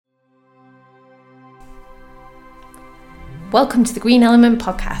Welcome to the Green Element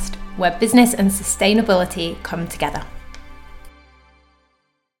podcast, where business and sustainability come together.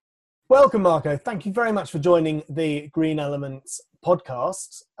 Welcome, Marco. Thank you very much for joining the Green Elements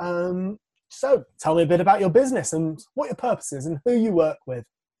podcast. So tell me a bit about your business and what your purpose is and who you work with.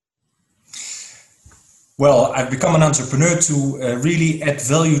 Well, I've become an entrepreneur to really add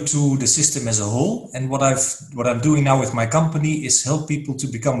value to the system as a whole. And what I'm doing now with my company is help people to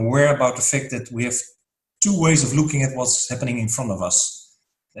become aware about the fact that we have two ways of looking at what's happening in front of us.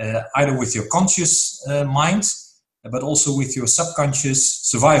 Either with your conscious mind, but also with your subconscious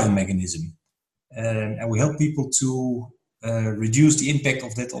survival mechanism. And we help people to reduce the impact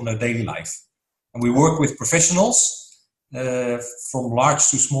of that on their daily life. And we work with professionals from large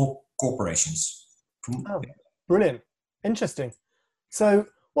to small corporations. Oh, brilliant. Interesting. So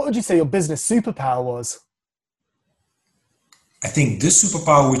what would you say your business superpower was? I think this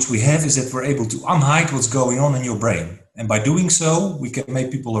superpower which we have is that we're able to unhide what's going on in your brain. And by doing so, we can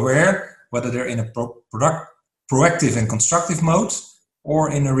make people aware whether they're in a proactive and constructive mode or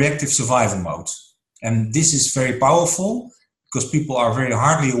in a reactive survival mode. And this is very powerful because people are very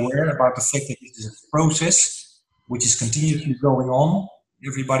hardly aware about the fact that this is a process which is continuously going on in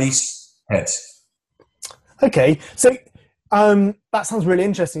everybody's head. Okay, so that sounds really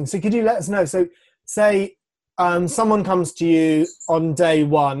interesting. So could you let us know? So say someone comes to you on day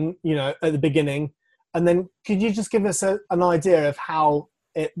one, at the beginning, and then could you just give us an idea of how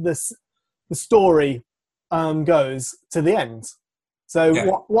the story goes to the end? So yeah.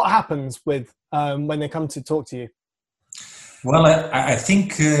 What happens with when they come to talk to you? Well, I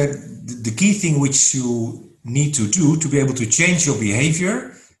think the key thing which you need to do to be able to change your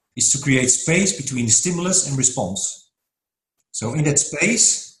behavior is to create space between the stimulus and response. So in that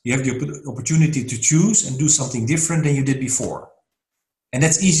space, you have the opportunity to choose and do something different than you did before. And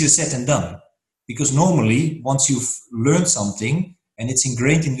that's easier said than done. Because normally, once you've learned something and it's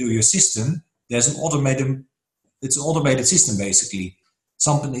ingrained into your system, it's an automated system basically.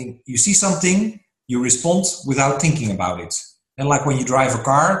 You see something, you respond without thinking about it. And like when you drive a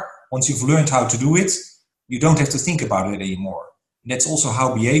car, once you've learned how to do it, you don't have to think about it anymore. And that's also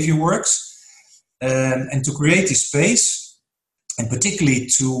how behavior works. And to create this space, and particularly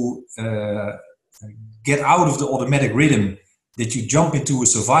to get out of the automatic rhythm that you jump into a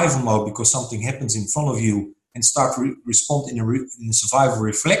survival mode because something happens in front of you and start respond in a survival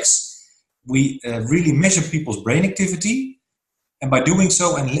reflex, we really measure people's brain activity. And by doing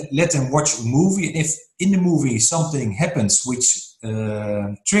so and let them watch a movie, and if in the movie something happens which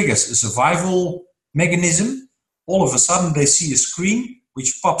triggers a survival mechanism, all of a sudden they see a screen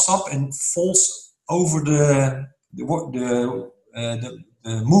which pops up and falls over the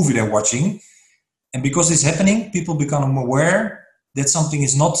movie they're watching. And because it's happening, people become aware that something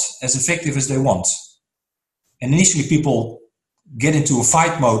is not as effective as they want. And initially people get into a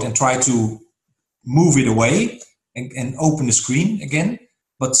fight mode and try to move it away and open the screen again.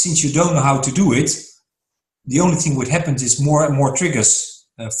 But since you don't know how to do it, the only thing that happens is more and more triggers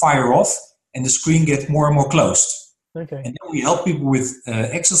fire off and the screen gets more and more closed. Okay. And then we help people with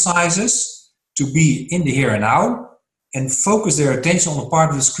exercises to be in the here and now and focus their attention on the part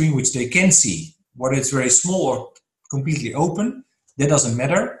of the screen which they can see. Whether it's very small or completely open, that doesn't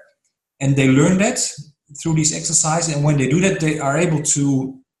matter. And they learn that through these exercises. And when they do that, they are able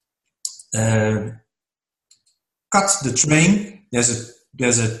to cut the train.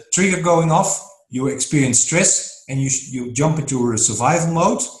 There's a trigger going off. You experience stress and you jump into a survival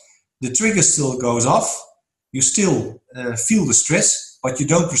mode. The trigger still goes off. You still feel the stress, but you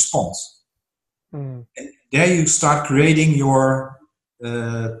don't respond. And there you start creating your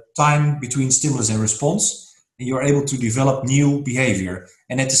time between stimulus and response, and you're able to develop new behavior.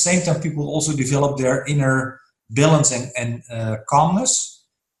 And at the same time, people also develop their inner balance and calmness.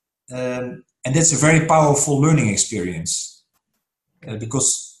 And that's a very powerful learning experience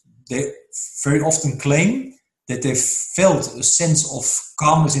because they very often claim that they've felt a sense of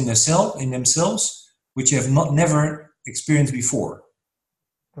calmness in themselves, which they have never experienced before.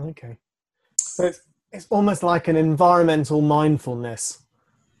 Okay. So it's almost like an environmental mindfulness.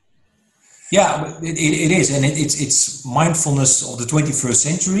 Yeah, it is. And it's mindfulness of the 21st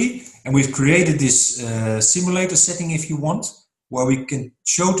century. And we've created this simulator setting, if you want, where we can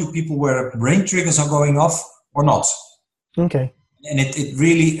show to people where brain triggers are going off or not. Okay. And it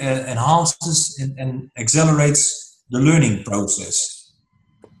really enhances and accelerates the learning process.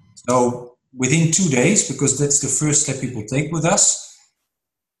 So within 2 days, because that's the first step people take with us,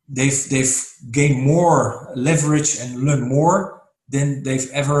 they've gained more leverage and learned more than they've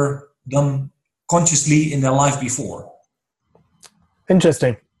ever done consciously in their life before.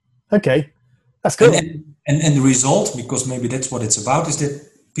 Interesting. Okay. That's cool. And the result, because maybe that's what it's about, is that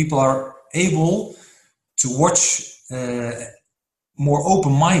people are able to watch more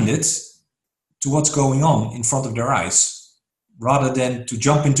open-minded to what's going on in front of their eyes, rather than to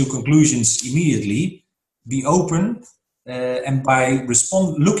jump into conclusions immediately. Be open, and by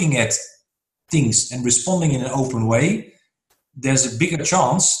looking at things and responding in an open way, there's a bigger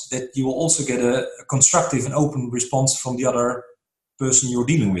chance that you will also get a constructive and open response from the other person you're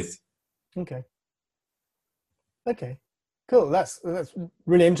dealing with. Okay, cool. That's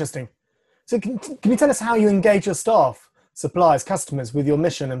really interesting. So can you tell us how you engage your staff, suppliers, customers with your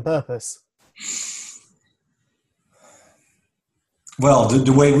mission and purpose? Well,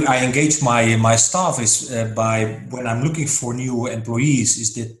 the way I engage my staff is by, when I'm looking for new employees,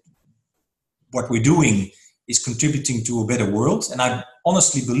 is that what we're doing is contributing to a better world. And I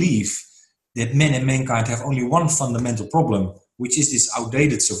honestly believe that men and mankind have only one fundamental problem, which is this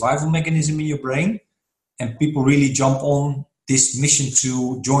outdated survival mechanism in your brain. And people really jump on this mission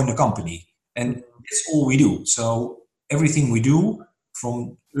to join the company. And that's all we do. So everything we do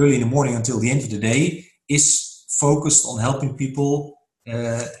from early in the morning until the end of the day is focused on helping people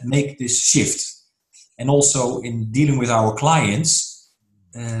make this shift. And also in dealing with our clients,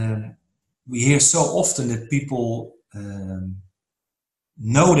 we hear so often that people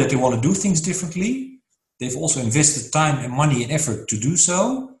know that they want to do things differently. They've also invested time and money and effort to do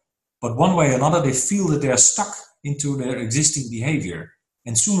so. But one way or another, they feel that they are stuck into their existing behavior.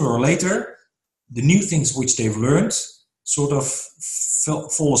 And sooner or later, the new things which they've learned sort of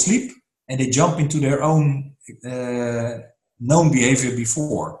fall asleep, and they jump into their own known behavior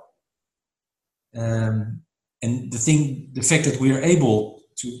before. And the fact that we are able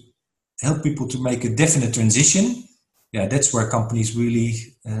to help people to make a definite transition, that's where companies really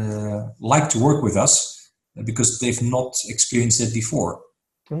like to work with us, because they've not experienced it before.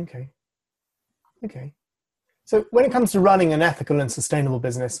 Okay. So when it comes to running an ethical and sustainable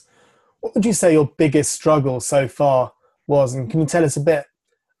business, what would you say your biggest struggle so far was? And can you tell us a bit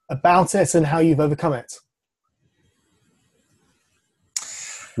about it and how you've overcome it?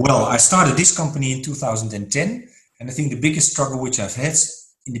 Well, I started this company in 2010, and I think the biggest struggle which I've had,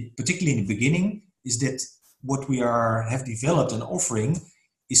 particularly in the beginning, is that what we have developed and offering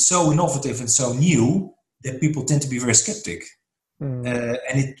is so innovative and so new that people tend to be very skeptic. And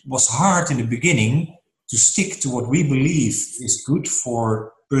it was hard in the beginning to stick to what we believe is good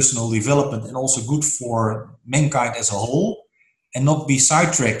for personal development and also good for mankind as a whole, and not be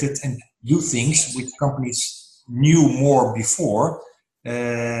sidetracked and do things which companies knew more before,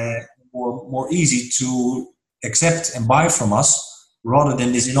 more easy to accept and buy from us, rather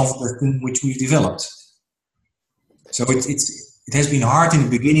than this innovative thing which we've developed. So it has been hard in the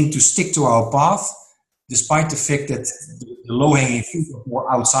beginning to stick to our path, despite the fact that the low-hanging fruit was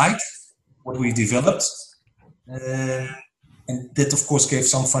more outside what we developed. And that, of course, gave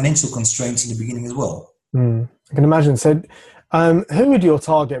some financial constraints in the beginning as well. I can imagine. So who would your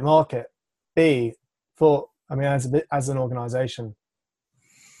target market be for, as an organization?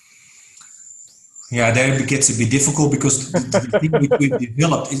 Yeah, there it gets a bit difficult, because the thing we've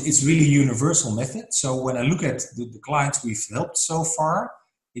developed, it's really a universal method. So when I look at the clients we've helped so far,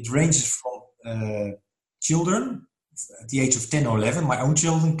 it ranges from children at the age of 10 or 11. My own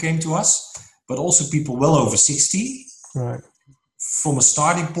children came to us, but also people well over 60. Right. From a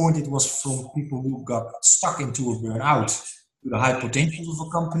starting point, it was from people who got stuck into a burnout to the high potentials of a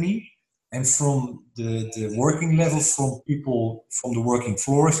company, and from the working level, from people from the working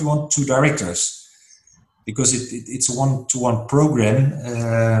floor, if you want, to directors. Because it's a one-to-one program.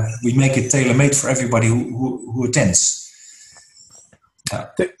 We make it tailor-made for everybody who attends.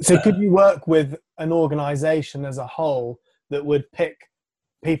 So could you work with an organization as a whole that would pick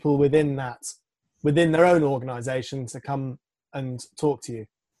people within their own organization to come and talk to you?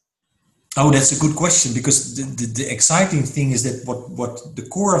 Oh, that's a good question, because the exciting thing is that what the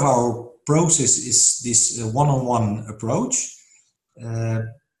core of our process is this one-on-one approach.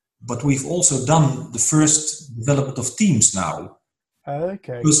 But we've also done the first development of teams now.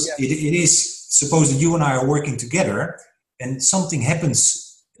 Okay. Because it is, suppose that you and I are working together, and something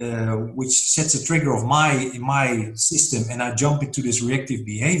happens which sets a trigger in my system, and I jump into this reactive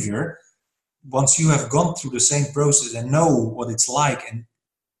behavior. Once you have gone through the same process and know what it's like, and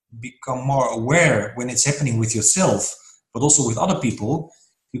become more aware when it's happening with yourself, but also with other people,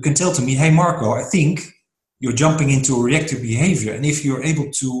 you can tell to me, hey Marco, I think you're jumping into a reactive behavior. And if you're able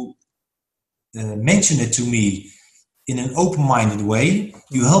to mention it to me in an open-minded way,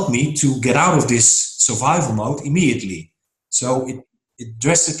 you help me to get out of this survival mode immediately. So it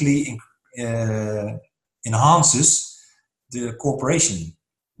drastically enhances the cooperation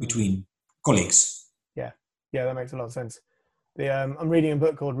between colleagues. Yeah, that makes a lot of sense. I'm reading a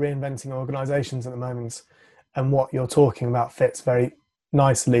book called Reinventing Organizations at the moment, and what you're talking about fits very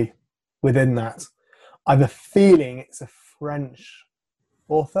nicely within that. I have a feeling it's a French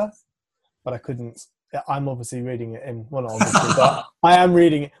author, but I couldn't. I'm obviously reading it in, well, not obviously, but I am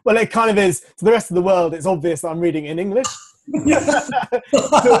reading it. Well, it kind of is. To the rest of the world, it's obvious that I'm reading it in English. Which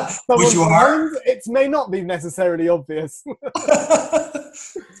you are. It may not be necessarily obvious,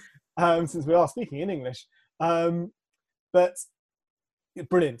 since we are speaking in English. But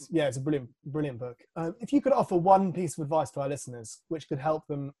brilliant. Yeah, it's a brilliant book. If you could offer one piece of advice to our listeners, which could help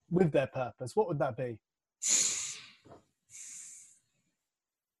them with their purpose, what would that be?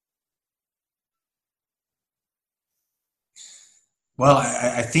 Well,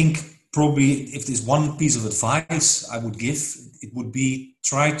 I think probably if there's one piece of advice I would give, it would be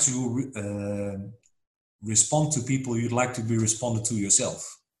try to respond to people you'd like to be responded to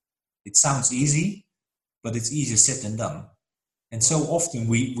yourself. It sounds easy, but it's easier said than done. And so often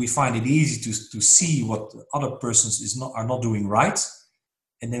we find it easy to see what other persons are not doing right.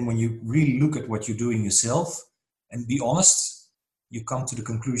 And then when you really look at what you're doing yourself and be honest, you come to the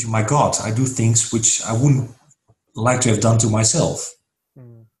conclusion, my God, I do things which I wouldn't like to have done to myself.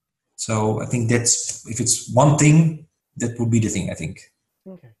 So I think that's, if it's one thing, that would be the thing, I think.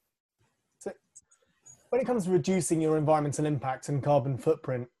 Okay. So when it comes to reducing your environmental impact and carbon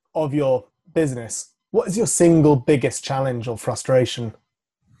footprint of your business, what is your single biggest challenge or frustration?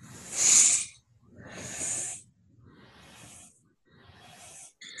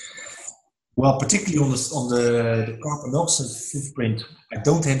 Well, particularly on the carbon dioxide footprint, I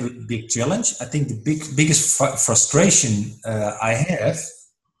don't have a big challenge. I think the biggest frustration I have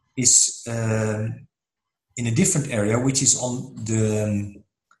is in a different area, which is on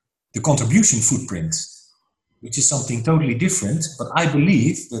the contribution footprint, which is something totally different. But I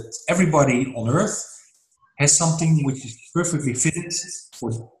believe that everybody on Earth has something which is perfectly fitted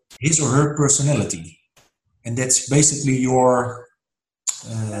for his or her personality. And that's basically your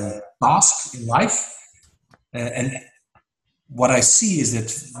task in life. And what I see is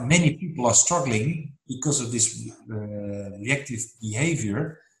that many people are struggling because of this reactive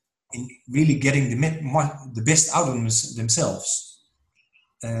behavior in really getting the best out of themselves.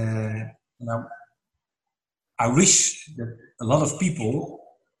 Now, I wish that a lot of people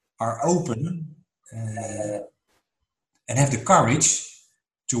are open and have the courage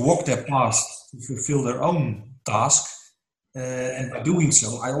to walk their path to fulfill their own task. And by doing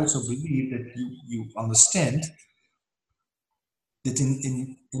so, I also believe that you understand that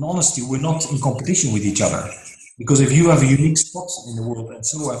in honesty, we're not in competition with each other. Because if you have a unique spot in the world, and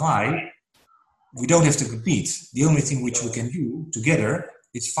so have I, we don't have to compete. The only thing which we can do together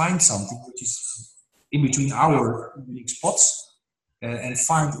is find something which is in between our unique spots and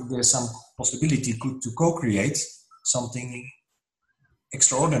find if there's some possibility to co-create something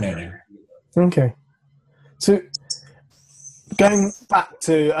extraordinary. Okay. So going back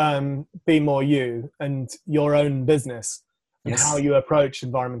to Be More You and your own business and Yes. how you approach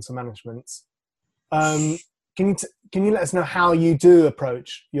environmental management, can you let us know how you do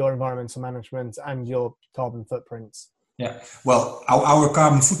approach your environmental management and your carbon footprints? Yeah, well, our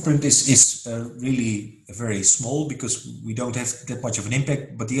carbon footprint is really very small because we don't have that much of an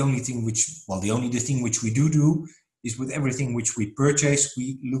impact. But the only thing which we do is with everything which we purchase,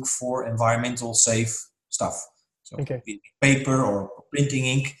 we look for environmental safe stuff. So Okay. paper or printing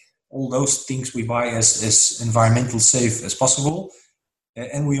ink, all those things we buy as environmental safe as possible.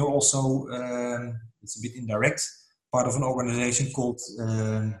 And we are also, it's a bit indirect, part of an organization called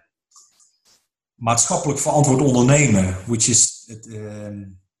maatschappelijk verantwoord ondernemen, which is,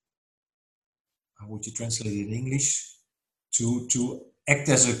 how would you translate it in English? To act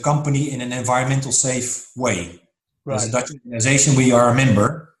as a company in an environmental safe way. Right. As a Dutch organization, we are a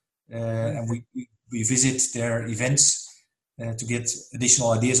member, and we visit their events to get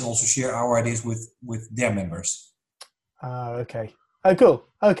additional ideas and also share our ideas with their members. Okay. Oh, cool.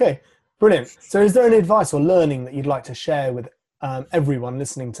 Okay, brilliant. So is there any advice or learning that you'd like to share with everyone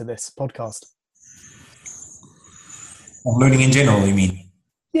listening to this podcast? On learning in general, you mean?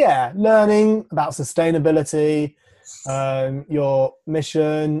 Yeah, learning about sustainability, your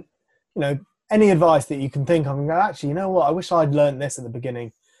mission, any advice that you can think of and go, actually, you know what, I wish I'd learned this at the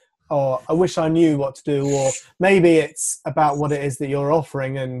beginning, or I wish I knew what to do, or maybe it's about what it is that you're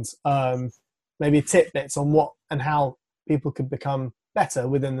offering and maybe tidbits on what and how people could become better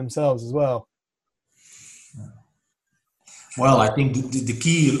within themselves as well. Well, I think the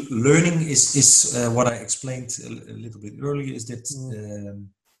key learning is what I explained a little bit earlier, is that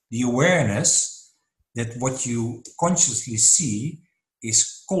the awareness that what you consciously see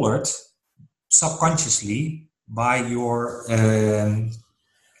is colored subconsciously by your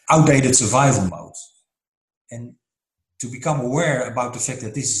outdated survival mode. And to become aware about the fact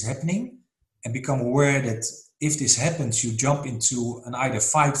that this is happening, and become aware that if this happens, you jump into an either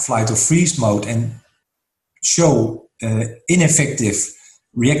fight, flight, or freeze mode and show ineffective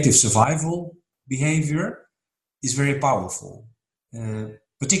reactive survival behavior, is very powerful.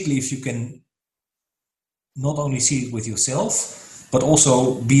 Particularly if you can not only see it with yourself, but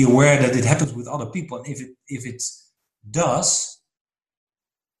also be aware that it happens with other people. And if it does,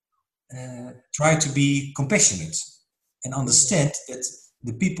 try to be compassionate and understand that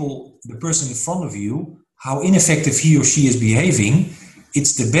the person in front of you, how ineffective he or she is behaving,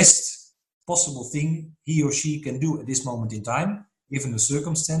 it's the best possible thing he or she can do at this moment in time, given the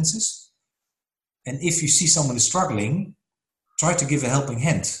circumstances. And if you see someone is struggling, try to give a helping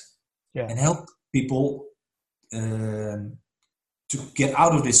hand and help people to get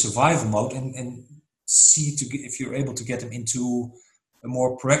out of this survival mode and see if you're able to get them into a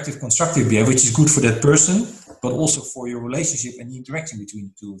more proactive, constructive behavior, which is good for that person, but also for your relationship and the interaction between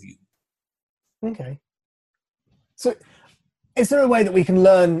the two of you. Okay. So is there a way that we can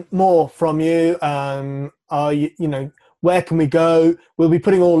learn more from you? Are you, where can we go? We'll be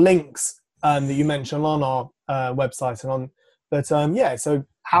putting all links that you mentioned on our website and on, but so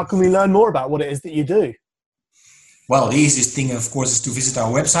how can we learn more about what it is that you do? Well, the easiest thing, of course, is to visit our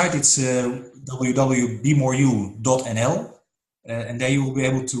website. It's www.bemoreyou.nl. And there you will be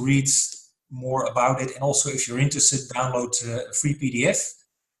able to read more about it. And also, if you're interested, download a free PDF,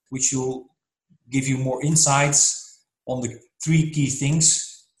 which will give you more insights on the 3 key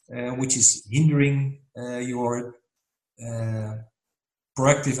things, which is hindering your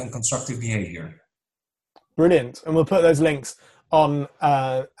proactive and constructive behavior. Brilliant. And we'll put those links on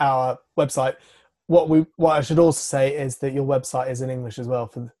our website. What I should also say is that your website is in English as well.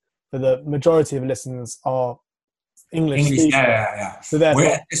 For the majority of listeners are English. Yeah. So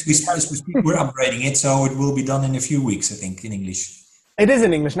as we speak, we're upgrading it, so it will be done in a few weeks, I think, in English. It is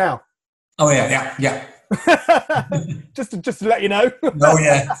in English now. Oh yeah. just to let you know. Oh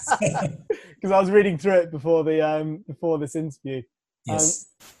yeah. Because I was reading through it before this interview. Yes.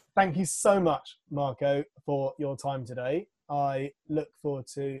 Thank you so much, Marco, for your time today. I look forward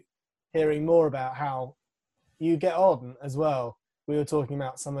to hearing more about how you get on as well. We were talking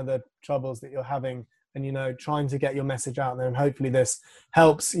about some of the troubles that you're having and, trying to get your message out there, and hopefully this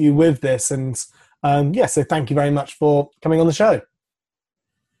helps you with this. And so thank you very much for coming on the show.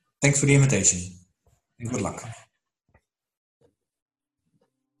 Thanks for the invitation and good luck.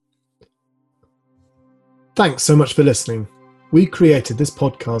 Thanks so much for listening. We created this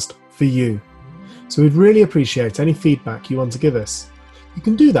podcast for you, so we'd really appreciate any feedback you want to give us. You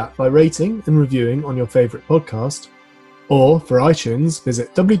can do that by rating and reviewing on your favourite podcast, or for iTunes,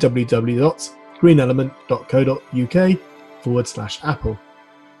 visit www.greenelement.co.uk/Apple.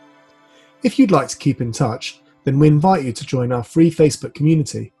 If you'd like to keep in touch, then we invite you to join our free Facebook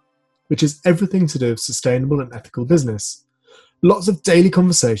community, which is everything to do with sustainable and ethical business. Lots of daily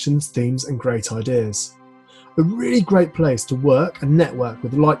conversations, themes, and great ideas. A really great place to work and network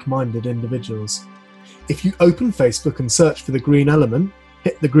with like-minded individuals. If you open Facebook and search for The Green Element,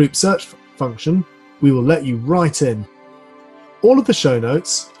 hit the group search function, we will let you right in. All of the show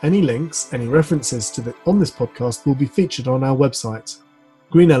notes, any links, any references on this podcast will be featured on our website,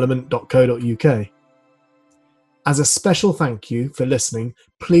 greenelement.co.uk. As a special thank you for listening,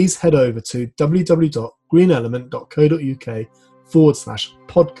 please head over to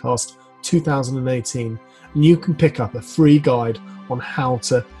www.greenelement.co.uk/podcast 2018, and you can pick up a free guide on how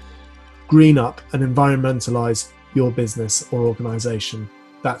to green up and environmentalize your business or organisation.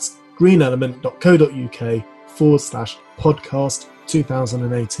 That's greenelement.co.uk/podcast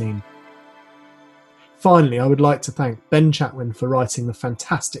 2018. Finally, I would like to thank Ben Chatwin for writing the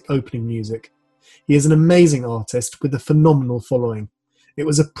fantastic opening music. He is an amazing artist with a phenomenal following. It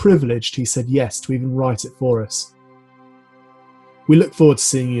was a privilege he said yes to even write it for us. We look forward to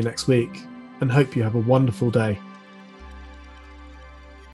seeing you next week and hope you have a wonderful day.